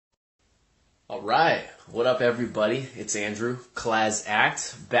All right, what up, everybody? It's Andrew, Claz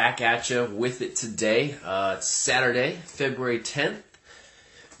Act, back at you with it today. It's Saturday, February 10th.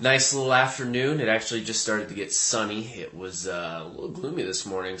 Nice little afternoon. It actually just started to get sunny. It was a little gloomy this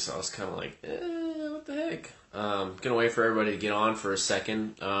morning, so I was kind of like, what the heck? Gonna wait for everybody to get on for a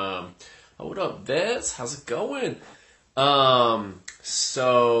second. What up, Vez? How's it going?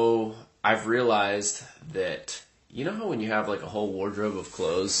 So I've realized that, you know how when you have like a whole wardrobe of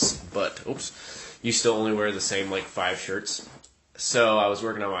clothes, but, you still only wear the same like 5 shirts? So I was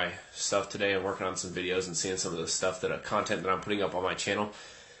working on my stuff today and working on some videos and seeing some of the stuff content that I'm putting up on my channel.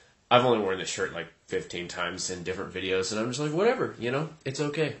 I've only worn this shirt like 15 times in different videos, and I'm just like, whatever, it's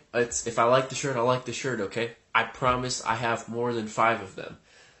okay. If I like the shirt, I like the shirt, okay? I promise I have more than 5 of them.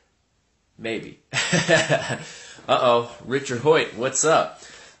 Maybe. Uh-oh, Richard Hoyt, what's up?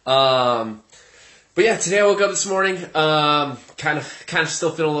 But yeah, today I woke up this morning, kind of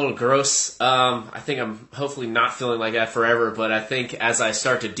still feeling a little gross. I think I'm hopefully not feeling like that forever, but I think as I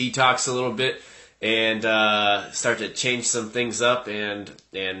start to detox a little bit and start to change some things up and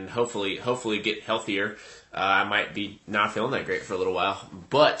hopefully get healthier, I might be not feeling that great for a little while.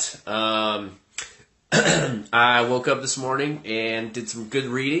 But I woke up this morning and did some good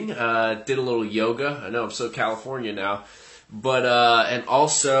reading, did a little yoga. I know I'm so California now, but and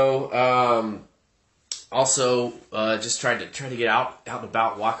also just tried to get out and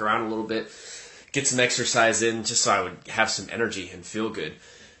about, walk around a little bit, get some exercise in, just so I would have some energy and feel good.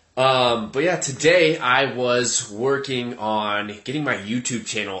 But yeah, today I was working on getting my YouTube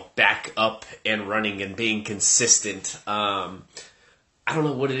channel back up and running and being consistent. I don't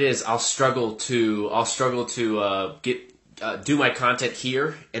know what it is. I'll struggle to do my content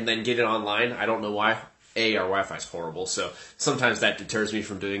here and then get it online. I don't know why. Our Wi-Fi is horrible, so sometimes that deters me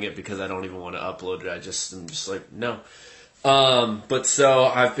from doing it because I don't even want to upload it. I'm just like, no. But so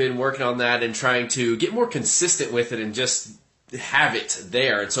I've been working on that and trying to get more consistent with it and just have it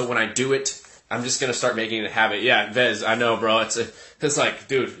there. And so when I do it, I'm just going to start making it a habit. Yeah, Vez, I know, bro. It's like,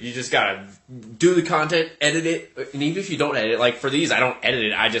 dude, you just got to do the content, edit it. And even if you don't edit it, like for these, I don't edit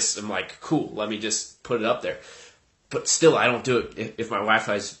it. I'm like, cool, let me just put it up there. But still, I don't do it if my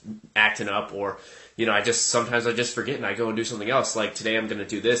Wi-Fi's acting up or, sometimes I just forget and I go and do something else. Like today I'm going to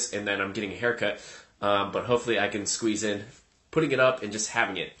do this and then I'm getting a haircut. But hopefully I can squeeze in putting it up and just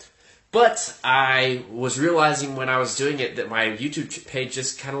having it. But I was realizing when I was doing it that my YouTube page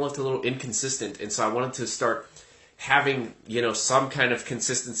just kind of looked a little inconsistent. And so I wanted to start having, some kind of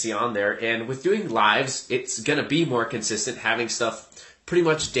consistency on there. And with doing lives, it's going to be more consistent, having stuff pretty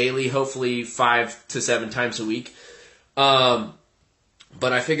much daily, hopefully 5 to 7 times a week.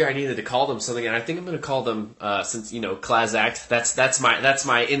 But I figure I needed to call them something, and I think I'm going to call them, since, Claz Act. That's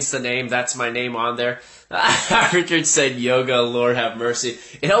my Insta name. That's my name on there. Richard said yoga, Lord have mercy.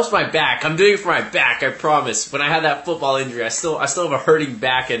 It helps my back. I'm doing it for my back, I promise. When I had that football injury, I still have a hurting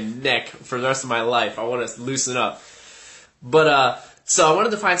back and neck for the rest of my life. I want to loosen up. But, so I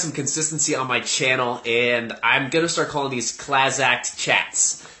wanted to find some consistency on my channel, and I'm going to start calling these Claz Act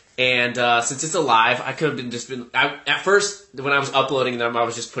chats. And since it's a live, I could have been at first, when I was uploading them, I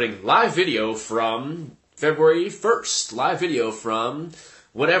was just putting live video from February 1st, live video from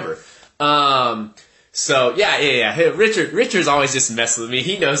whatever. So yeah. Hey, Richard's always just messing with me.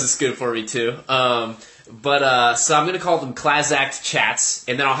 He knows it's good for me too. So I'm going to call them Claz Act chats,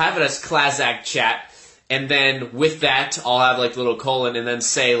 and then I'll have it as Claz Act chat. And then with that, I'll have like a little colon and then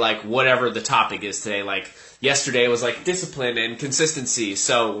say like whatever the topic is today. Like yesterday was like discipline and consistency.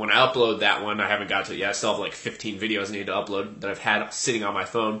 So when I upload that one, I haven't got to it yet. I still have like 15 videos I need to upload that I've had sitting on my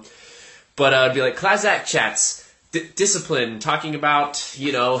phone. But it'd be like Claz Act chats, discipline, talking about,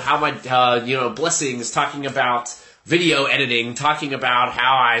 how my, blessings, talking about video editing, talking about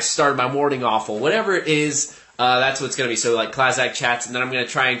how I started my morning awful, whatever it is. That's what it's going to be. So like Claz Act chats, and then I'm going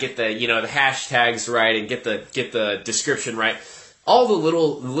to try and get the, the hashtags right and get the description right. All the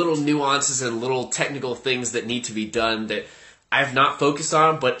little nuances and little technical things that need to be done that I've not focused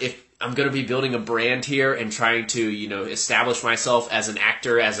on, but if I'm going to be building a brand here and trying to, establish myself as an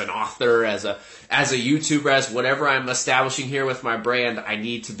actor, as an author, as a YouTuber, as whatever I'm establishing here with my brand, I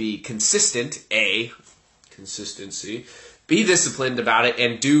need to be consistent, consistency, be disciplined about it,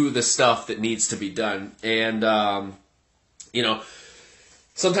 and do the stuff that needs to be done. And,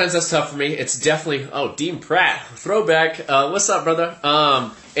 sometimes that's tough for me. It's definitely, Dean Pratt, throwback. What's up, brother?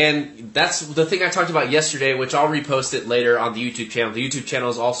 And that's the thing I talked about yesterday, which I'll repost it later on the YouTube channel. The YouTube channel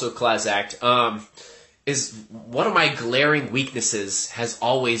is also Claz Act. Is one of my glaring weaknesses has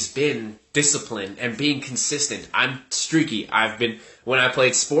always been discipline and being consistent. I'm streaky. When I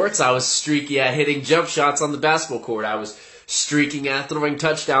played sports, I was streaky at hitting jump shots on the basketball court. I was streaking at throwing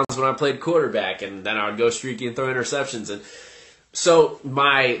touchdowns when I played quarterback, and then I would go streaking and throw interceptions. And so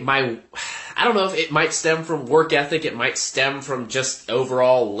my I don't know if it might stem from work ethic, it might stem from just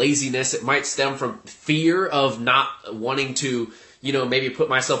overall laziness, it might stem from fear of not wanting to, maybe put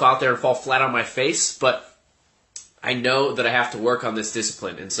myself out there and fall flat on my face, but I know that I have to work on this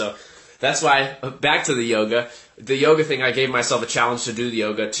discipline. And so that's why, back to the yoga thing, I gave myself a challenge to do the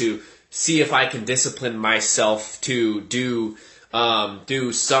yoga, to see if I can discipline myself to do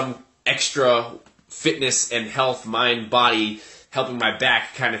some extra fitness and health, mind, body, helping my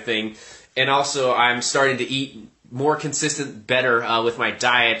back kind of thing. And also, I'm starting to eat more consistent, better with my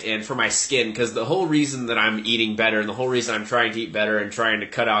diet and for my skin, because the whole reason that I'm eating better and the whole reason I'm trying to eat better and trying to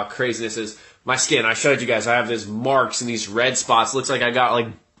cut out craziness is my skin. I showed you guys, I have these marks and these red spots. Looks like I got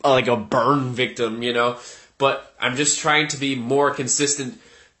like a burn victim, But I'm just trying to be more consistent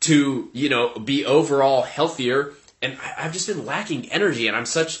to, be overall healthier. And I've just been lacking energy, and I'm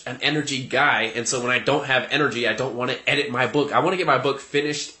such an energy guy. And so when I don't have energy, I don't want to edit my book. I want to get my book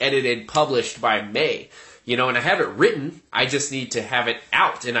finished, edited, published by May. And I have it written. I just need to have it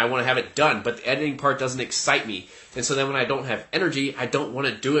out, and I want to have it done. But the editing part doesn't excite me. And so then when I don't have energy, I don't want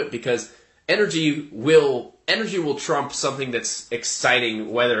to do it, because energy will trump something that's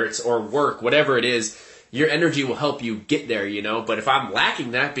exciting, whether it's or work, whatever it is. Your energy will help you get there, But if I'm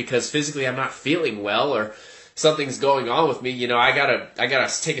lacking that because physically I'm not feeling well or something's going on with me, I gotta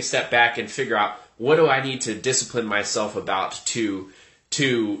take a step back and figure out, what do I need to discipline myself about to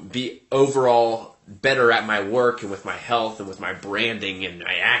be overall better at my work and with my health and with my branding and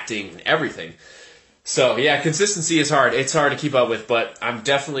my acting and everything. So yeah, consistency is hard. It's hard to keep up with, but I'm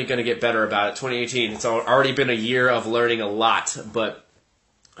definitely going to get better about it. 2018, it's already been a year of learning a lot, but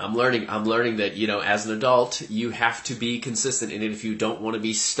I'm learning that, as an adult, you have to be consistent. And if you don't want to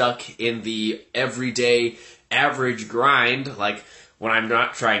be stuck in the everyday average grind, like what I'm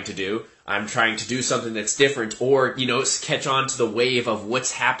not trying to do, I'm trying to do something that's different, or, catch on to the wave of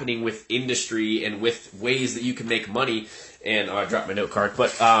what's happening with industry and with ways that you can make money. And I dropped my note card,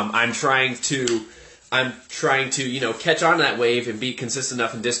 but I'm trying to, catch on to that wave and be consistent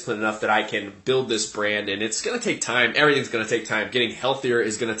enough and disciplined enough that I can build this brand. And it's going to take time. Everything's going to take time. Getting healthier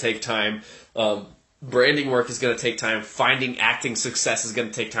is going to take time. Branding work is going to take time. Finding acting success is going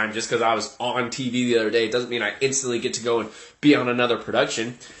to take time. Just because I was on TV the other day doesn't mean I instantly get to go and be on another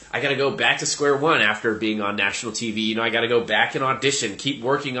production. I got to go back to square one after being on national TV. I got to go back and audition, keep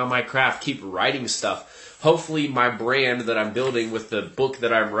working on my craft, keep writing stuff. Hopefully my brand that I'm building with the book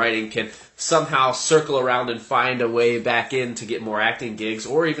that I'm writing can somehow circle around and find a way back in to get more acting gigs,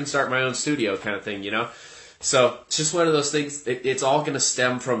 or even start my own studio kind of thing, So it's just one of those things. It's all going to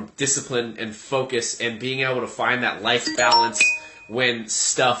stem from discipline and focus and being able to find that life balance when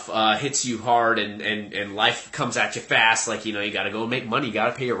stuff hits you hard and life comes at you fast. Like, you got to go make money, you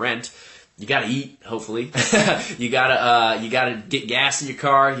got to pay your rent, you got to eat, hopefully. you got to get gas in your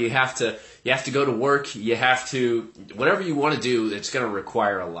car, you have to go to work, you have to, whatever you want to do, it's going to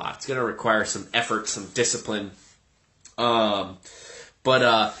require a lot. It's going to require some effort, some discipline. So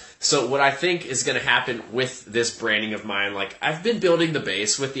what I think is going to happen with this branding of mine, like I've been building the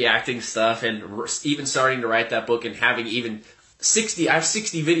base with the acting stuff and even starting to write that book and having even I have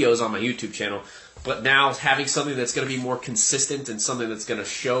 60 videos on my YouTube channel, but now having something that's going to be more consistent and something that's going to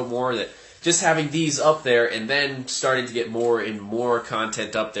show more, that just having these up there and then starting to get more and more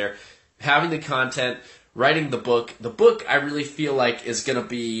content up there, having the content, writing the book I really feel like is going to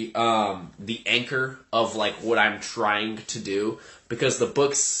be the anchor of like what I'm trying to do, because the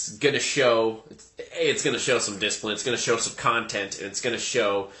book's going to show, it's going to show some discipline, it's going to show some content, and it's going to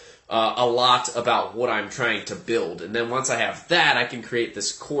show a lot about what I'm trying to build. And then once I have that, I can create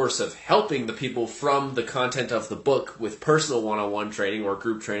this course of helping the people from the content of the book with personal one-on-one training or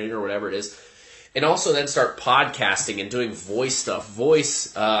group training or whatever it is. And also then start podcasting and doing voice stuff.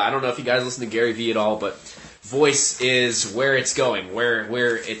 Voice, I don't know if you guys listen to Gary Vee at all, but voice is where it's going,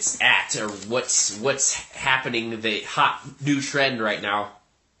 where it's at, or what's happening, the hot new trend right now.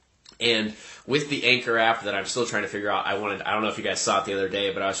 And with the Anchor app that I'm still trying to figure out, I don't know if you guys saw it the other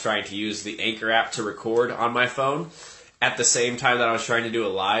day, but I was trying to use the Anchor app to record on my phone at the same time that I was trying to do it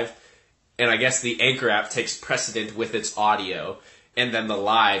live. And I guess the Anchor app takes precedent with its audio. And then the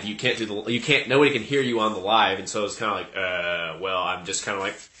live, nobody can hear you on the live. And so it's kind of like, I'm just kind of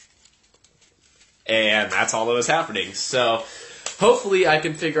like, and that's all that was happening. So hopefully I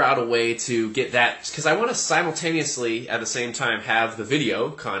can figure out a way to get that, because I want to simultaneously at the same time have the video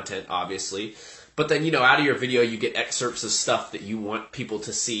content, obviously, but then, out of your video you get excerpts of stuff that you want people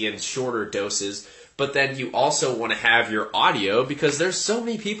to see in shorter doses, but then you also want to have your audio, because there's so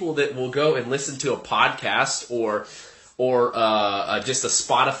many people that will go and listen to a podcast or or just a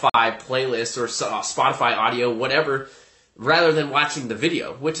Spotify playlist or Spotify audio, whatever, rather than watching the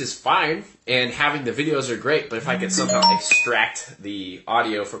video, which is fine, and having the videos are great, but if I could somehow extract the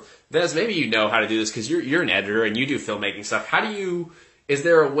audio from... Vez, maybe you know how to do this because you're an editor and you do filmmaking stuff. How do you... Is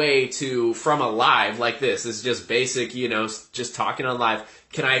there a way to, from a live like this is just basic, just talking on live,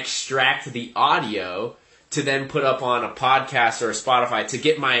 can I extract the audio to then put up on a podcast or a Spotify to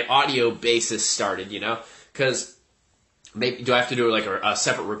get my audio basis started, Because maybe do I have to do like a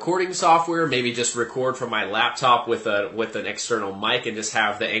separate recording software? Maybe just record from my laptop with an external mic and just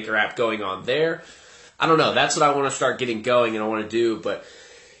have the Anchor app going on there. I don't know. That's what I want to start getting going and I want to do, but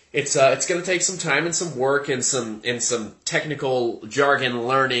it's going to take some time and some work and some technical jargon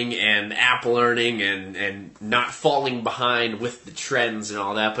learning and app learning and not falling behind with the trends and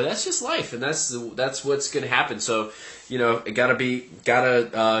all that. But that's just life, and that's what's going to happen. So,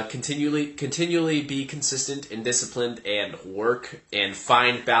 gotta continually be consistent and disciplined and work and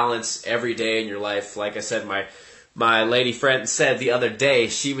find balance every day in your life. Like I said, my lady friend said the other day,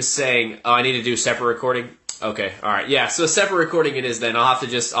 she was saying, "Oh, I need to do separate recording." Okay, all right, yeah. So separate recording it is. Then I'll have to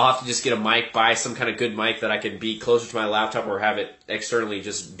just get a mic, buy some kind of good mic that I can be closer to my laptop, or have it externally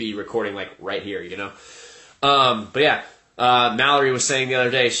just be recording like right here, But yeah, Mallory was saying the other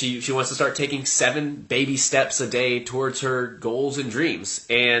day she wants to start taking 7 baby steps a day towards her goals and dreams,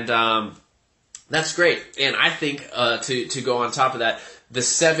 and that's great. And I think to go on top of that, the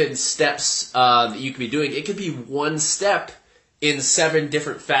 7 steps that you could be doing, it could be one step in 7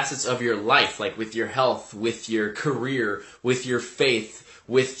 different facets of your life, like with your health, with your career, with your faith,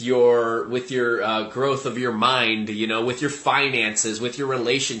 with your growth of your mind, with your finances, with your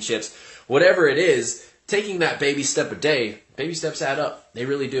relationships, whatever it is. Taking that baby step a day, baby steps add up. They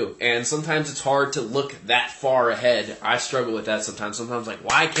really do. And sometimes it's hard to look that far ahead. I struggle with that sometimes. Sometimes like,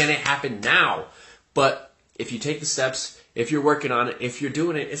 why can't it happen now? But if you take the steps, if you're working on it, if you're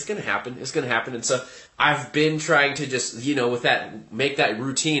doing it, it's going to happen. It's going to happen. And so I've been trying to just, with that, make that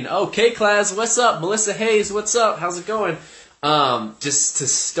routine. Okay, class, what's up? Melissa Hayes, what's up? How's it going? Just to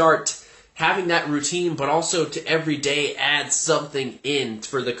start having that routine, but also to every day add something in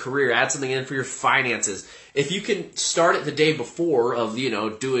for the career, add something in for your finances. If you can start it the day before of,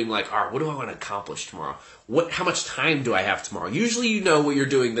 doing like, all right, what do I want to accomplish tomorrow? How much time do I have tomorrow? Usually you know what you're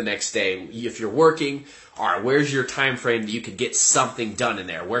doing the next day. If you're working, all right, where's your time frame that you could get something done in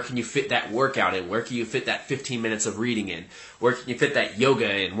there? Where can you fit that workout in? Where can you fit that 15 minutes of reading in? Where can you fit that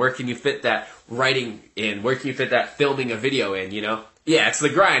yoga in? Where can you fit that writing in? Where can you fit that filming a video in, Yeah, it's the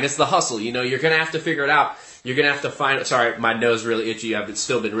grind. It's the hustle, You're going to have to figure it out. You're going to have to find... Sorry, my nose is really itchy. I've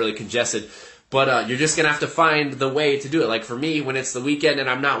still been really congested. But you're just going to have to find the way to do it. Like for me, when it's the weekend and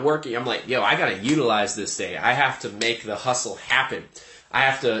I'm not working, I'm like, I got to utilize this day. I have to make the hustle happen. I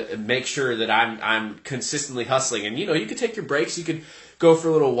have to make sure that I'm consistently hustling. And, you could take your breaks. You could go for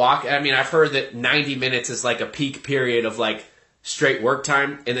a little walk. I mean, I've heard that 90 minutes is like a peak period of like straight work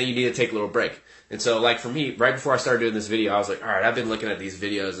time, and then you need to take a little break. And so, like for me, right before I started doing this video, I was like, all right, I've been looking at these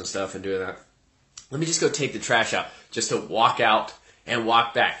videos and stuff and doing that. Let me just go take the trash out just to walk out and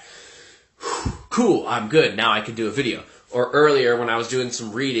walk back. Cool, I'm good. Now I can do a video. Or earlier when I was doing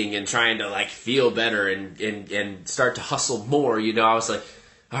some reading and trying to like feel better and start to hustle more, I was like,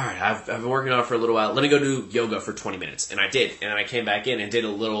 all right, I've been working on it for a little while. Let me go do yoga for 20 minutes. And I did. And then I came back in and did a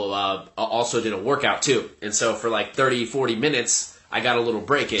little, also did a workout too. And so for like 30, 40 minutes, I got a little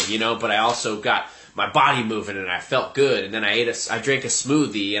break in, but I also got my body moving and I felt good. And then I drank a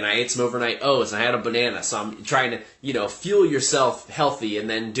smoothie and I ate some overnight oats and I had a banana. So I'm trying to, fuel yourself healthy and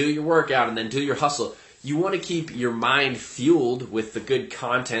then do your workout and then do your hustle. You want to keep your mind fueled with the good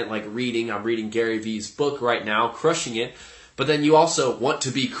content like reading. I'm reading Gary Vee's book right now, Crushing It. But then you also want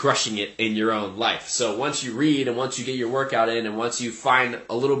to be crushing it in your own life. So once you read and once you get your workout in and once you find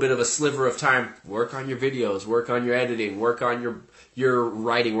a little bit of a sliver of time, work on your videos, work on your editing, work on your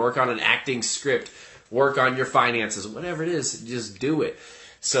writing, work on an acting script, work on your finances, whatever it is, just do it.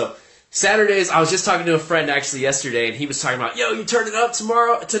 So Saturdays, I was just talking to a friend actually yesterday, and he was talking about, you turning up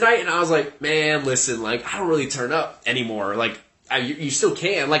tonight? And I was like, man, listen, like, I don't really turn up anymore. Like, you still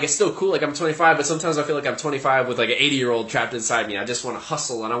can. Like, it's still cool. Like, I'm 25, but sometimes I feel like I'm 25 with, like, an 80-year-old trapped inside me. I just want to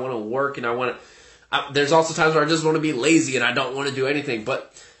hustle, and I want to work, and I want to... there's also times where I just want to be lazy, and I don't want to do anything.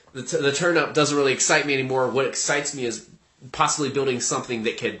 But the turn-up doesn't really excite me anymore. What excites me is possibly building something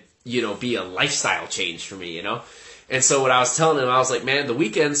that could, be a lifestyle change for me, And so what I was telling him, I was like, man, the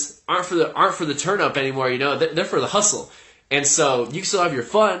weekends aren't for the turn-up anymore, they're for the hustle. And so you can still have your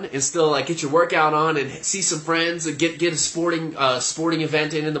fun and still like get your workout on and see some friends and get a sporting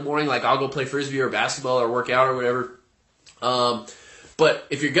event in the morning. Like I'll go play frisbee or basketball or work out or whatever. But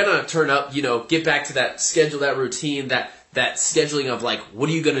if you're gonna turn up, get back to that schedule, that routine, that scheduling of like, what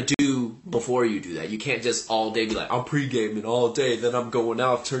are you gonna do before you do that? You can't just all day be like, I'm pre-gaming all day, then I'm going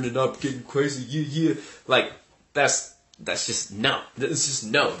out, turning up, getting crazy, yeah. Like, that's just no. It's just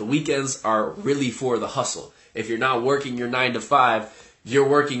no. The weekends are really for the hustle. If you're not working your 9 to 5, you're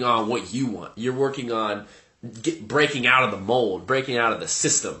working on what you want. You're working on breaking out of the mold, breaking out of the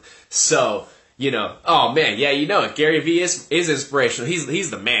system. So, oh man, yeah, it. Gary Vee is inspirational.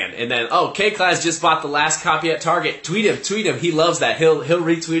 He's the man. And then, K-Class just bought the last copy at Target. Tweet him. He loves that. He'll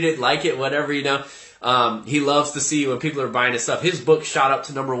retweet it, like it, whatever, He loves to see when people are buying his stuff. His book shot up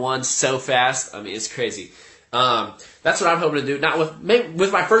to #1 so fast. I mean, it's crazy. That's what I'm hoping to do. Not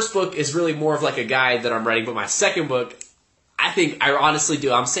with my first book is really more of like a guide that I'm writing, but my second book, I honestly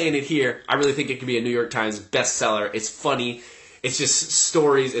do. I'm saying it here. I really think it could be a New York Times bestseller. It's funny. It's just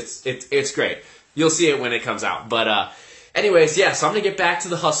stories. It's great. You'll see it when it comes out. But anyways, yeah, so I'm going to get back to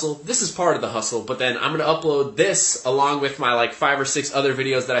the hustle. This is part of the hustle, but then I'm going to upload this along with my like 5 or 6 other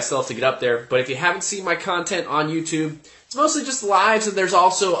videos that I still have to get up there. But if you haven't seen my content on YouTube, it's mostly just lives, and there's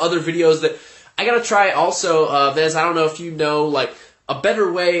also other videos that I got to try also. Vez, I don't know if you know, like, a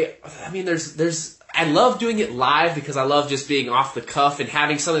better way. I mean, I love doing it live because I love just being off the cuff and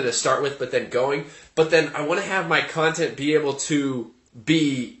having something to start with, but then going. But then I want to have my content be able to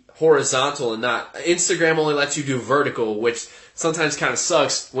be horizontal and not. Instagram only lets you do vertical, which sometimes kind of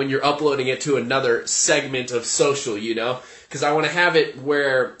sucks when you're uploading it to another segment of social, Because I want to have it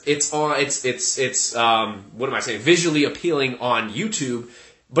where it's on. It's what am I saying? Visually appealing on YouTube.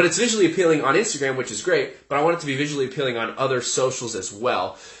 But it's visually appealing on Instagram, which is great. But I want it to be visually appealing on other socials as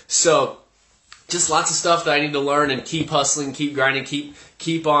well. So just lots of stuff that I need to learn and keep hustling, keep grinding,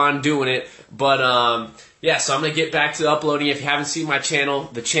 keep on doing it. But yeah, so I'm gonna get back to uploading. If you haven't seen my channel,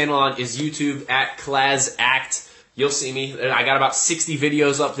 the channel is YouTube at Klazact. You'll see me. I got about 60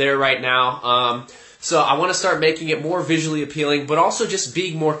 videos up there right now. So I want to start making it more visually appealing, but also just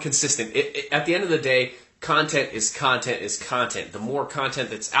being more consistent. At the end of the day, content is content is content. The more content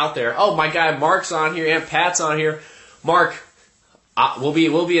that's out there. Oh, my guy Mark's on here and Pat's on here. Mark, we'll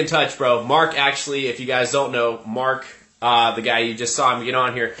be in touch, bro. Mark, actually, if you guys don't know, Mark, the guy you just saw him get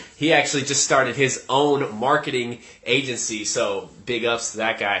on here, he actually just started his own marketing agency. So big ups to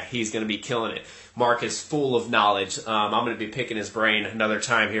that guy. He's going to be killing it. Mark is full of knowledge. I'm going to be picking his brain another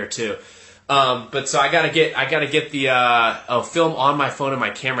time here too. But so I gotta get the film on my phone and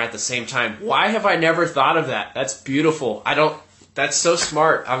my camera at the same time. Why have I never thought of that? That's beautiful. That's so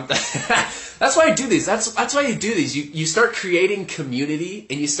smart. That's why I do these. That's why you do these. You start creating community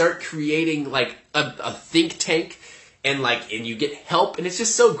and you start creating like a think tank and you get help, and it's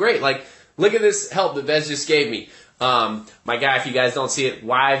just so great. Like, look at this help that Vez just gave me. My guy, if you guys don't see it,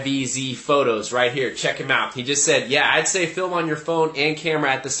 YVZ Photos right here. Check him out. He just said, yeah, I'd say film on your phone and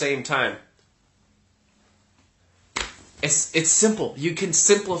camera at the same time. It's simple. You can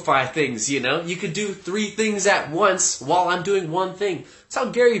simplify things, You could do 3 things at once while I'm doing one thing. That's how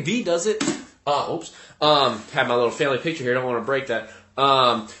Gary Vee does it. Oops. Have my little family picture here. Don't want to break that.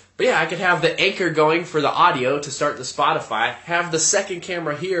 But yeah, I could have the anchor going for the audio to start the Spotify. Have the second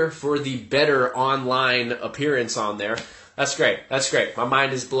camera here for the better online appearance on there. That's great. That's great. My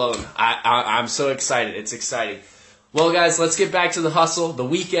mind is blown. I'm so excited. It's exciting. Well, guys, let's get back to the hustle. The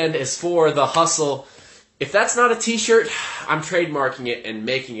weekend is for the hustle. If that's not a t-shirt, I'm trademarking it and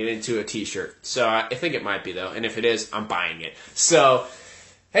making it into a t-shirt. So I think it might be, though. And if it is, I'm buying it. So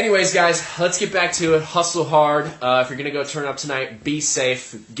anyways, guys, let's get back to it. Hustle hard. If you're going to go turn up tonight, be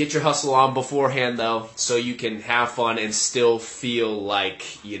safe. Get your hustle on beforehand, though, so you can have fun and still feel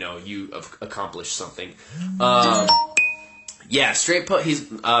like, you've accomplished something. Yeah, straight post.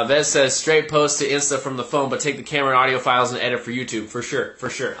 Vez says straight post to Insta from the phone, but take the camera and audio files and edit for YouTube. For sure, for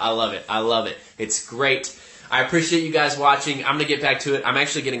sure. I love it. I love it. It's great. I appreciate you guys watching. I'm gonna get back to it. I'm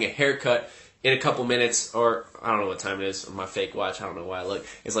actually getting a haircut in a couple minutes, or I don't know what time it is on my fake watch. I don't know why I look.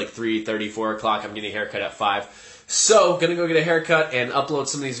 It's like 3:30, 4 o'clock. I'm getting a haircut at 5. So, gonna go get a haircut and upload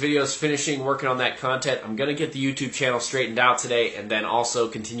some of these videos, finishing working on that content. I'm gonna get the YouTube channel straightened out today, and then also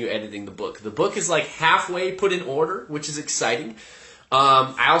continue editing the book. The book is like halfway put in order, which is exciting.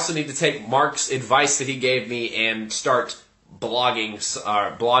 I also need to take Mark's advice that he gave me and start blogging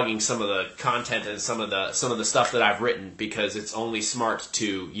some of the content and some of the stuff that I've written, because it's only smart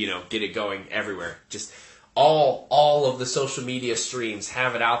to get it going everywhere. Just all of the social media streams,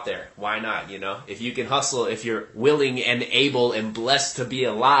 have it out there. Why not, If you can hustle, if you're willing and able and blessed to be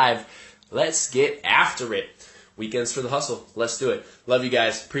alive, let's get after it. Weekends for the hustle. Let's do it. Love you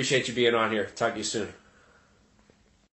guys. Appreciate you being on here. Talk to you soon.